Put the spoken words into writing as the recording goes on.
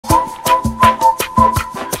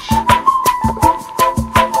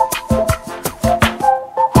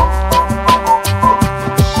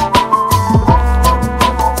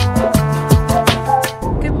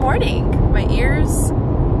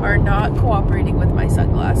reading with my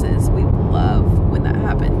sunglasses. We love when that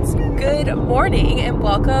happens. Good morning and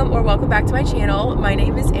welcome back to my channel. My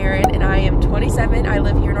name is Erin and I am 27. I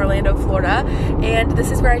live here in Orlando, Florida, and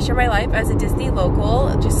this is where I share my life as a Disney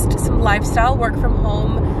local. Just some lifestyle, work from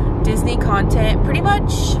home, Disney content, pretty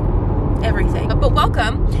much everything. But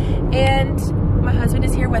welcome, and my husband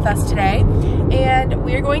is here with us today, and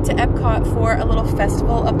we are going to Epcot for a little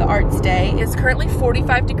Festival of the Arts Day. It's currently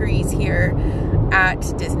 45 degrees here at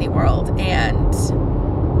Disney World, and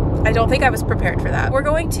I don't think I was prepared for that. We're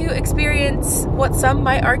going to experience what some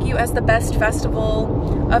might argue as the best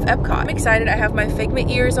festival of Epcot. I'm excited. I have my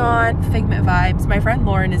Figment ears on, Figment vibes. My friend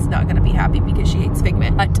Lauren is not gonna be happy because she hates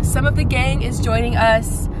Figment, but some of the gang is joining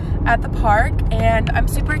us at the park, and I'm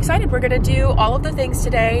super excited. We're gonna do all of the things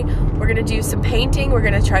today. We're gonna do some painting, we're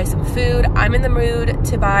gonna try some food. I'm in the mood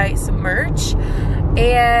to buy some merch,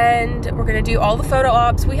 and we're gonna do all the photo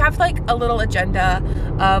ops. We have like a little agenda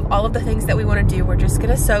of all of the things that we wanna do. We're just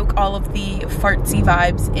gonna soak all of the fartsy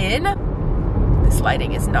vibes in. This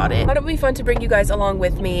lighting is not it. But it'll be fun to bring you guys along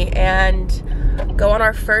with me and go on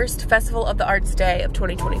our first Festival of the Arts Day of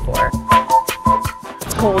 2024.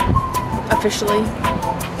 It's cold, officially.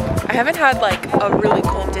 I haven't had like a really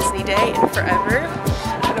cold Disney day in forever,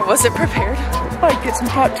 and I wasn't prepared. Might get some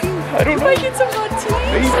hot tea. I don't know. Might get some hot tea.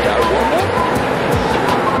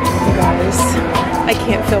 Guys, I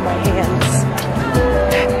can't feel my hands.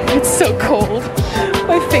 It's so cold.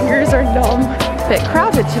 My fingers are numb. A bit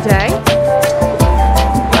crowded today.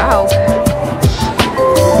 Wow.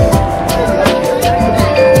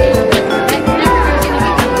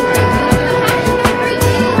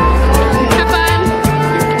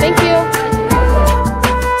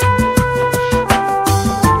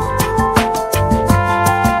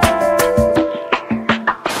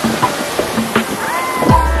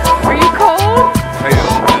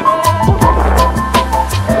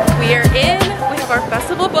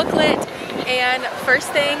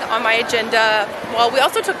 First thing on my agenda, well, we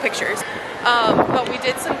also took pictures, but we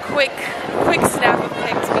did some quick snap of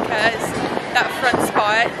pics because that front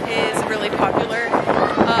spot is really popular.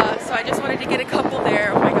 So I just wanted to get a couple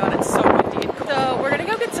there. Oh my god, it's so windy. So we're gonna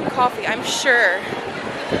go get some coffee. I'm sure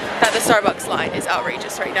that the Starbucks line is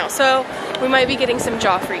outrageous right now, so we might be getting some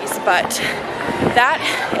Joffreys, but that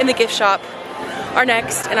and the gift shop are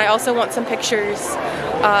next. And I also want some pictures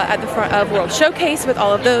at the front of World Showcase with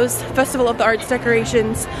all of those Festival of the Arts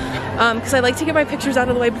decorations, because I like to get my pictures out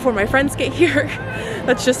of the way before my friends get here.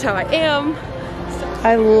 That's just how I am.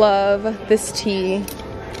 I love this tea.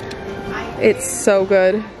 It's so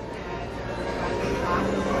good.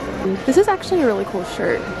 This is actually a really cool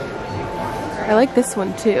shirt. I like this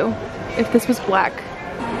one too, if this was black.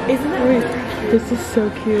 Isn't it? Wait, this is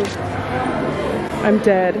so cute. I'm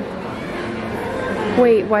dead.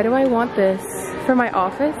 Wait, why do I want this? For my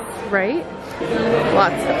office, right?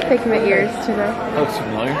 Lots of Figment ears today. That looks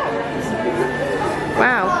familiar.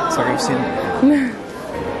 Wow. It's like I've seen it.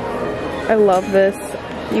 I love this.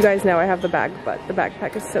 You guys know I have the bag, but the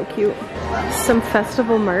backpack is so cute. Some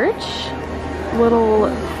festival merch. Little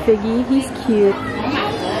Figgy, he's cute.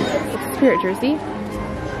 Spirit jersey.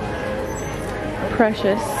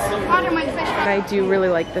 Precious. I do really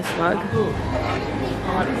like this mug.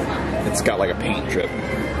 It's got like a paint drip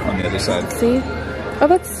on the other side. See? Oh,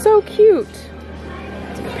 that's so cute.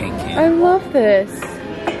 It's like a paint can. I love this.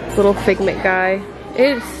 Little Figment guy.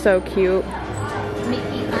 It is so cute.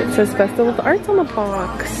 It says Festival of the Arts on the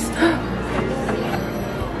box.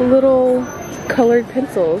 Little colored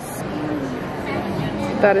pencils.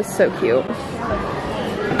 That is so cute.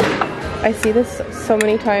 I see this so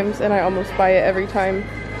many times and I almost buy it every time.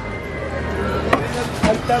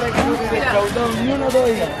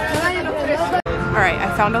 Alright,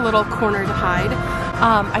 I found a little corner to hide.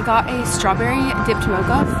 I got a strawberry dipped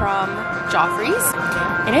mocha from Joffrey's,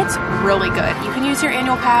 and it's really good. You can use your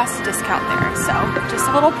annual pass discount there, so just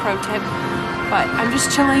a little pro tip. But I'm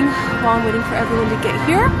just chilling while I'm waiting for everyone to get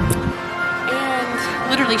here, and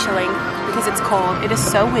literally chilling because it's cold. It is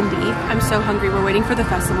so windy. I'm so hungry. We're waiting for the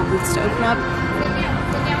festival booths to open up.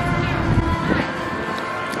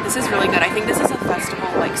 This is really good. I think this is a festival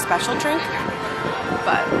like special drink,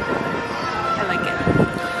 but I like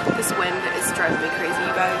it. This wind is driving me crazy,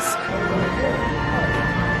 you guys.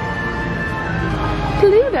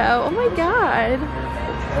 Pluto, oh my god.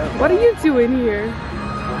 What are you doing here?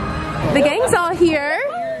 The gang's all here.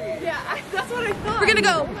 Yeah, that's what I thought. We're gonna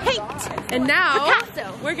go paint. And now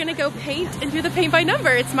we're gonna go paint and do the paint by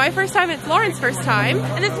number. It's my first time, it's Lauren's first time.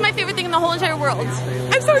 And this is my favorite thing in the whole entire world.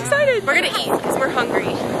 I'm so excited. We're gonna eat because we're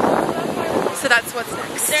hungry. So that's what's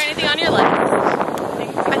next. Is there anything on your list?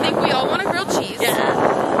 I think we all want a grilled cheese. Yeah.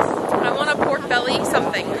 I want a pork belly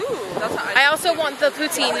something. Ooh, that's hot. I also want the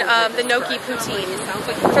poutine, the gnocchi poutine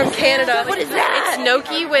from Canada. What is that? It's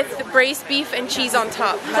gnocchi with braised beef and cheese on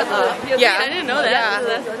top. Yeah, I didn't know that.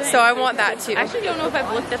 Yeah. So I want that too. I actually don't know if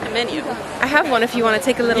I've looked at the menu. I have one if you want to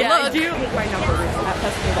take a little look. I do.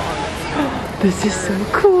 This is so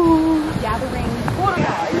cool.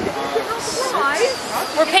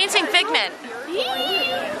 We're painting Figment.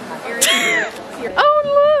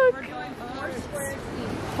 Oh look!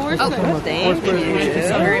 Thank you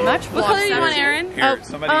so very much. What color do you want, Aaron? Here,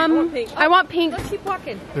 somebody. I want pink. Let's keep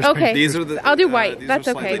walking. Okay. These are the. I'll do white. these That's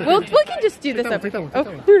are okay. slightly We can just do this over here.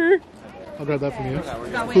 Oh. I'll grab that from you.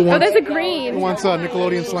 Oh, there's a green. Who wants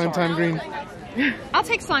Nickelodeon Slime Time Green? I'll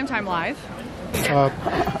take Slime Time Live.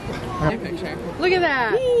 Look at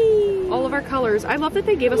that. All of our colors. I love that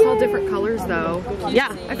they gave us all different colors though.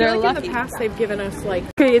 Yeah. I feel like in the past they've given us like...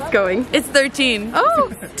 Okay, it's going. It's 13.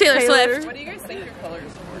 Oh! Taylor Swift. What do you guys think your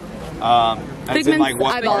colors? As in, like,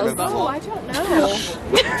 what part of the Oh, I don't know.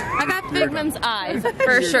 I got Figment's eyes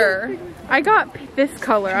for sure. I got this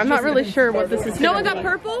color. I'm not really sure what this is. No one got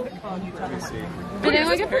purple? Did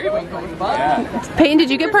anyone get purple? Yeah. Peyton, did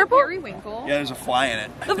you get purple? Periwinkle. Yeah, there's a fly in it.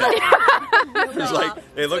 There's like,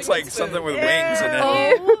 it looks like something with wings and then.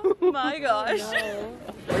 Oh my gosh.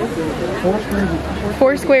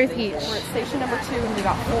 4 squares each. We're at station number 2 and we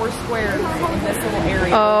got 4 squares in this little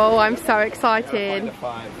area. Oh, I'm so excited.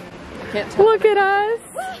 Can't tell. Look at us.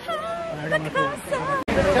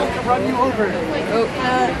 Run you over. Oh,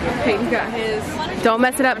 Peyton's got his. Don't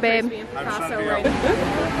mess it up, babe. Picasso right.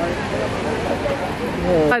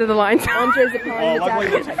 Side of the lines. Andre's Oh, luckily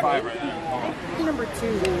there's a 5 right there. number 2.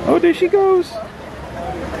 Oh, there she goes.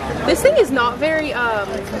 This thing is not very,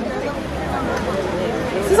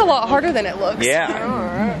 this is a lot harder than it looks.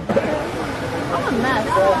 Yeah. I'm a mess.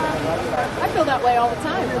 I feel that way all the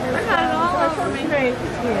time. I got it all over me.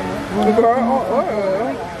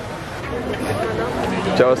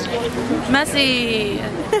 Toast. Messy.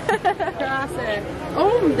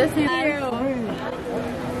 Oh, this is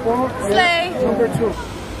Slay. Number 2.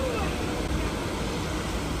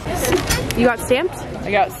 You got stamped?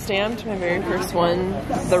 I got stamped my very first one,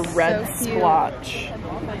 the red splotch.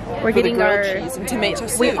 We're getting grilled our cheese and tomato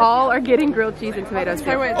soup. We all are getting grilled cheese and tomato soup.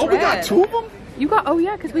 Oh, we got 2 of them? You got, oh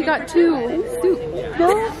yeah, because we got 2 soup.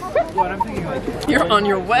 You're on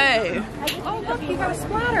your way. Oh, look, you got a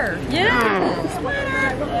splatter. Yeah.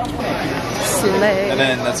 Slay. And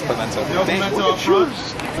then that's pimento. Dang, look at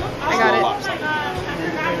yours. I got it.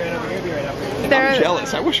 They're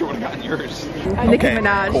Jealous. I wish I would have gotten yours. Nicki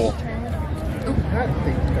Minaj. Cool.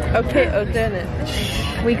 Okay, oh done it.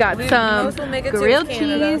 We got some grilled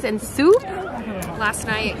cheese and soup. Last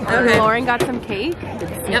night. Okay. Lauren got some cake.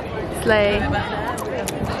 Yep. Slay.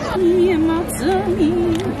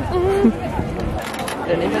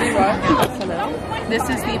 This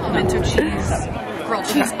is the pimento cheese. Grilled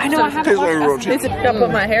cheese. I know I have Here's my grilled cheese. Gotta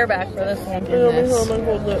put my hair back for this one.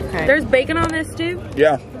 Okay. There's bacon on this too.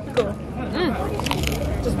 Yeah.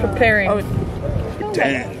 Just preparing.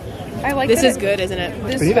 Dang. I like this. Is good, isn't it?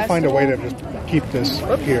 We need to find a way to just keep this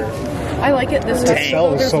here. I like it this That way.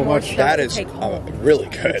 sells so much. That is really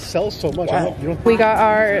good. It sells so much. Wow. You don't We got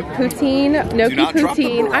our poutine, Do gnocchi not drop the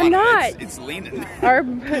poutine. bra. I'm not. It's leaning. Our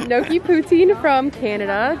gnocchi poutine from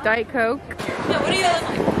Canada, Diet Coke. What are you like?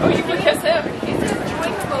 Oh, you can kiss him.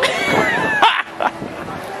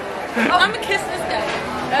 Oh, I'm gonna kiss this guy.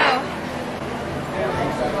 Oh.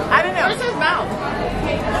 I don't know. Where's his mouth?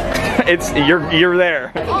 It's you're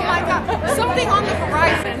there. Oh my god. Something on the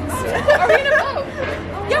horizon. Are we in a boat?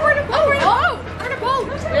 Yeah, we're in a boat. We're in a boat. We're in a boat.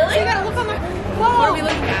 Really? So you gotta look on the whoa. What are we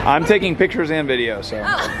looking at? I'm taking pictures and video, so. Oh,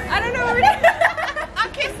 I don't know what we're doing.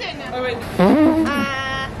 I'm kissing. Oh wait.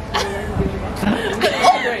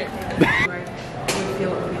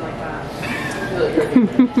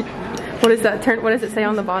 What is that? What does it say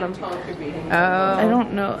on the bottom? Oh, I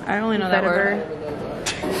don't know. I only know that word.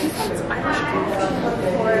 I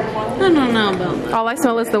don't know about that. All I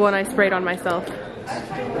smell is the one I sprayed on myself. Oh, I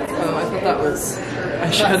thought that was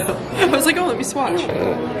eyeshadow. I was like, oh, let me swatch.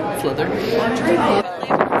 Slither.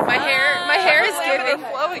 My hair is giving.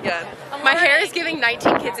 Flow again. My hair is giving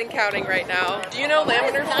 19 kids and counting right now. Do you know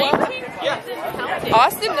laminar flow? Yeah.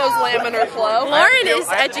 Austin knows laminar flow. Lauren is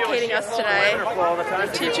educating us today.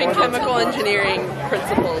 Teaching chemical engineering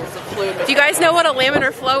principles of fluid. If you guys know what a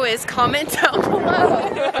laminar flow is, comment down below.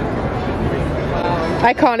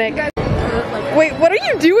 Iconic. Wait, what are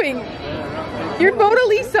you doing? You're Mona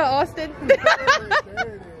Lisa, Austin.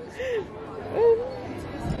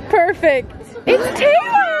 Perfect. It's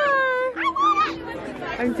Taylor!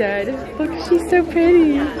 I'm dead. Look, she's so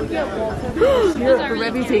pretty. The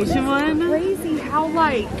Reputation one? Crazy how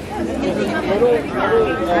like.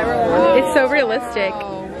 It's so realistic.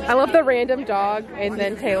 I love the random dog and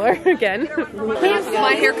then Taylor again.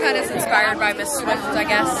 My haircut is inspired by Miss Swift, I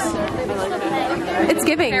guess. It's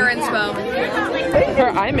giving. Hair inspo. Her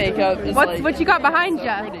eye makeup is What you got behind you?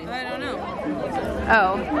 I don't know.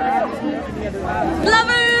 Oh.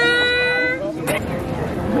 Lover!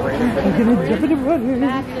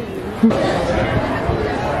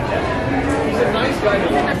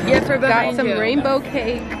 Got some rainbow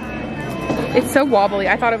cake. It's so wobbly.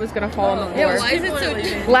 I thought it was gonna fall on the floor. Why is it so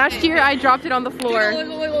cheap? Last year I dropped it on the floor,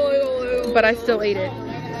 but I still ate it.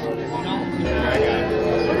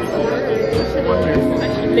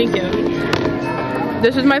 Thank you.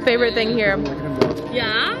 This is my favorite thing here.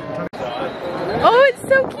 Yeah? Oh, it's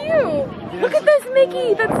so cute. Look at this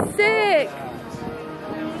Mickey. That's sick.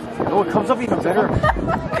 Oh, it comes up even better.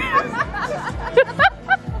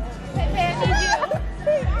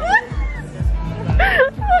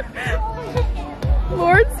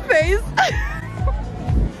 Lord's face.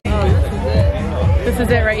 This is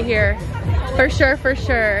it right here. For sure, for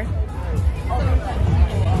sure.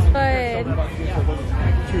 Good.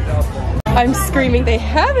 I'm screaming, they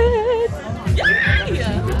have it.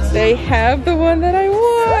 They have the one that I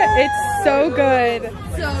want. It's so good.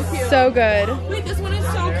 So cute. So good. Wait, this one is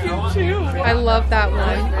so cute too. I love that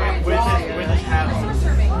one.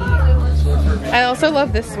 I also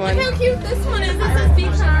love this one. How cute this one is. This is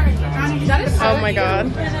beach art. That is so Oh my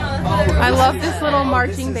god. I love this little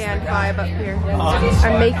marching band vibe up here.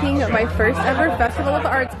 I'm making my first ever Festival of the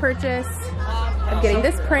Arts purchase. I'm getting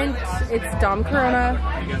this print. It's Dom Corona.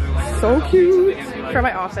 So cute. For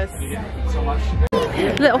my office.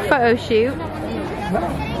 Little photo shoot.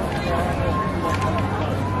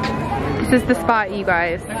 This is the spot, you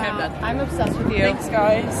guys. Okay, I'm done. I'm obsessed with you. Thanks,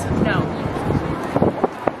 guys. No.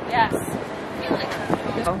 Yes.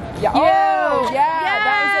 Yeah. Oh, yeah. Yay!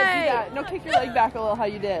 That was it. Do that. No, kick your leg back a little. How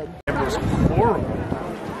you did. It was horrible.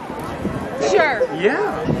 Sure.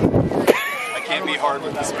 Yeah. I can't be hard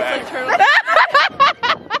with this bag.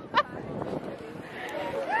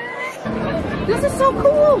 This is so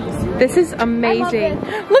cool. This is amazing.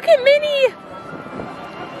 Look at Minnie.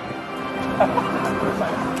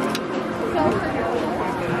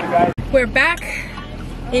 We're back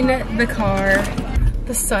in the car.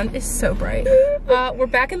 The sun is so bright. We're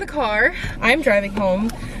back in the car. I'm driving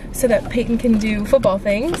home so that Peyton can do football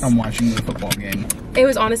things. I'm watching the football game. It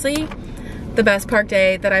was honestly the best park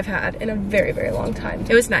day that I've had in a very, very long time.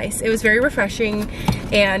 It was nice. It was very refreshing,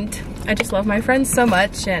 and I just love my friends so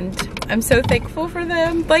much, and I'm so thankful for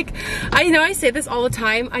them. Like, I know I say this all the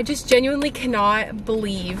time. I just genuinely cannot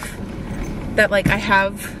believe that, like, I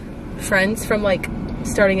have friends from, like,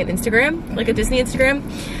 starting an Instagram, like a Disney Instagram.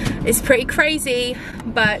 It's pretty crazy,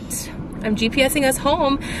 but I'm GPSing us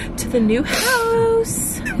home to the new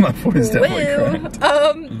house. My phone is definitely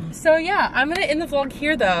cracked. So yeah, I'm gonna end the vlog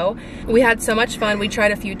here though. We had so much fun. We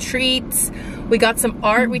tried a few treats. We got some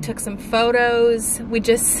art. We took some photos. We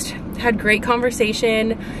just had great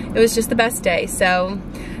conversation. It was just the best day. So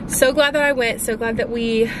glad that I went. So glad that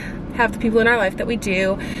we have the people in our life that we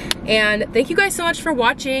do. And thank you guys so much for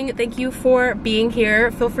watching. Thank you for being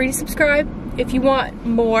here. Feel free to subscribe if you want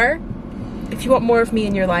more. If you want more of me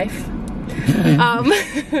in your life.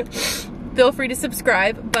 Feel free to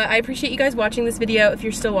subscribe, but I appreciate you guys watching this video if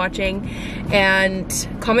you're still watching, and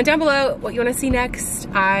comment down below what you want to see next.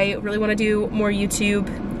 I really want to do more YouTube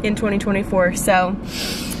in 2024, so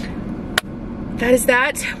that is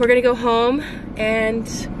that. We're gonna go home, and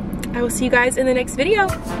I will see you guys in the next video.